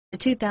The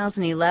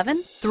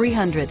 2011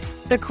 300.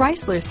 The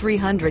Chrysler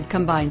 300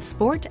 combines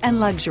sport and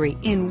luxury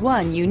in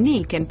one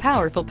unique and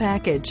powerful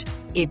package.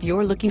 If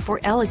you're looking for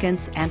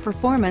elegance and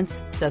performance,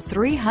 the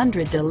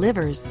 300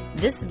 delivers.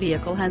 This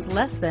vehicle has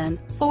less than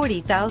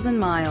 40,000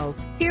 miles.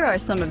 Here are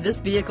some of this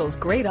vehicle's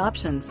great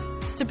options: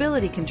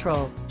 stability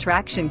control,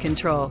 traction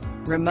control,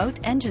 remote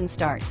engine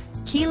start,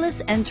 keyless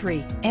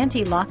entry,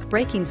 anti-lock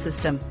braking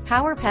system,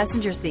 power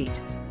passenger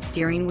seat,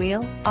 steering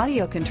wheel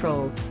audio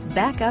controls,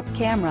 backup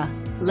camera,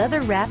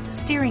 leather-wrapped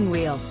steering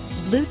wheel,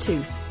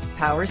 Bluetooth,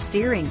 power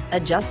steering,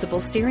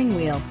 adjustable steering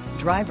wheel,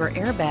 driver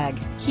airbag,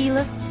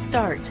 keyless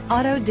start,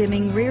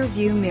 auto-dimming rear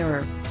view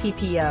mirror,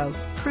 PPO,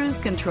 cruise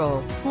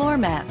control, floor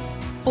mats,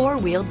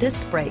 four-wheel disc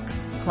brakes,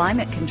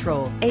 climate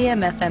control,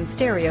 AM/FM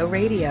stereo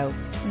radio.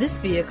 This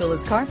vehicle is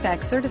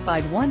CarFax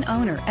certified one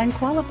owner and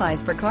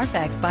qualifies for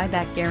CarFax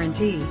buyback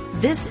guarantee.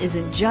 This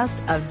isn't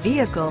just a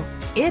vehicle,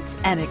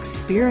 it's an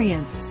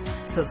experience.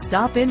 So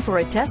stop in for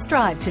a test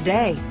drive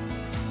today.